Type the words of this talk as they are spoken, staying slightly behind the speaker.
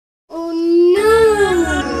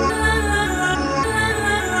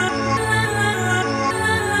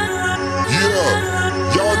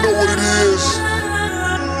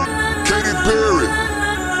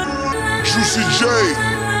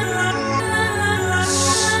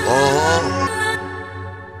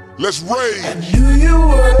Let's rage. I knew you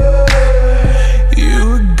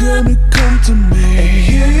were gonna come to me, and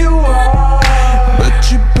here you are. But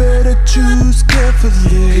you better choose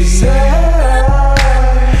carefully, 'cause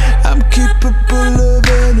I'm capable of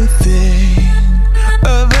anything,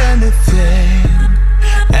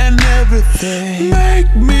 and everything.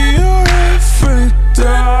 Make me your Aphrodite,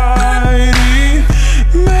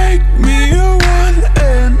 make me your one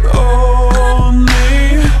and only.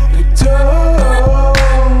 Don't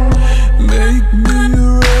make me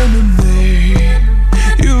your enemy,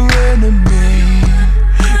 your enemy,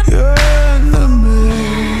 your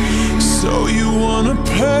enemy. So you wanna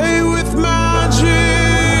play with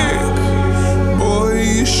magic? Boy,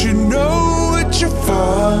 you should know what you're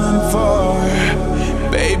falling for.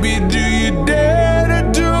 Baby, do you dare to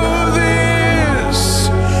do this?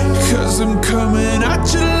 'Cause I'm coming at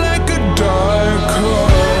you like a dark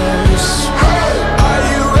horse. Are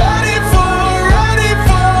you ready for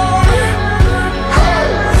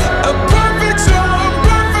a perfect storm,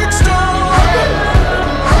 perfect storm?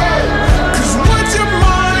 'Cause what's your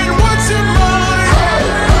mind, what's your mind?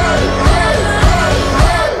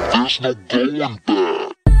 There's no going back.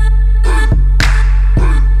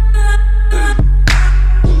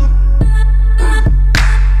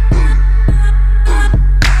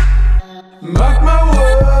 Mark my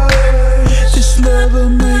words, this love will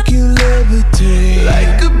make you levitate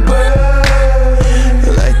like a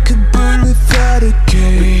bird without a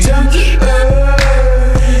cage. Down to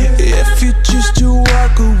earth, if you choose to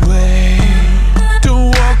walk away, don't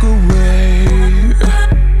walk away.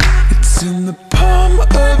 It's in the palm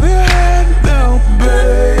of your hand now,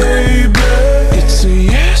 baby. It's a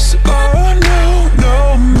yes or a no, no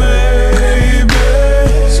maybe.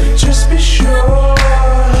 So just be sure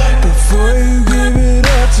before you give it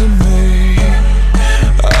all to me,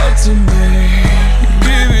 all to me,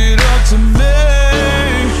 give it all to me.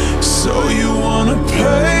 So you wanna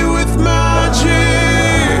play with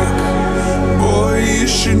magic? Boy, you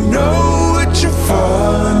should know what you're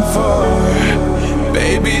falling for.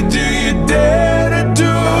 Baby, do you dare to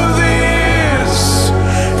do this?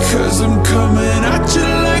 'Cause I'm coming at you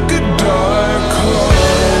like a dark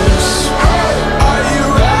horse. Are you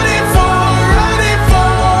ready for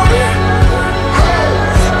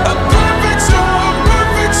a perfect storm,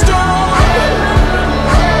 perfect storm?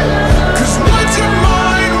 'Cause what's your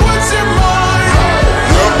mind, what's your mind?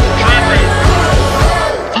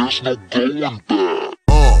 There's no going back.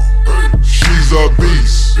 She's a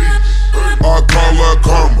beast. I call her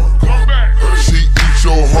karma. She eats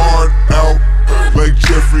your heart out like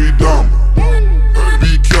Jeffrey Dahmer.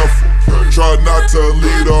 Be careful, try not to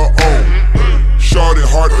lead her on. Shorty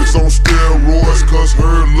heart is on steroids, 'cause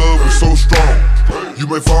her love is so strong. You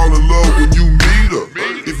may fall in love when you meet her.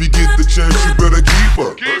 If you get the chance, you better keep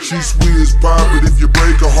her. She's sweet as pie, but if you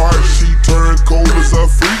break her heart, she turns cold as a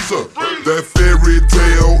freezer. That fairy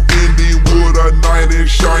tale ending with a knight in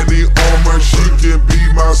shiny armor. She can be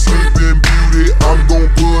my sleeping beauty. I'm gon'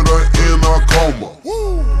 put her in a coma.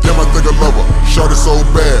 Damn, I think I love her. Shot it so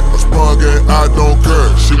bad, I sprung and I don't care.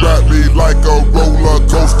 She wrapped me like a roller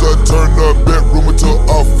coaster, turned the bedroom into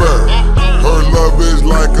a fair. Her love is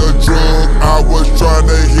like a drug. I was trying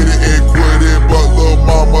to hit it and quit it, but lil'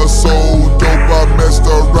 mama so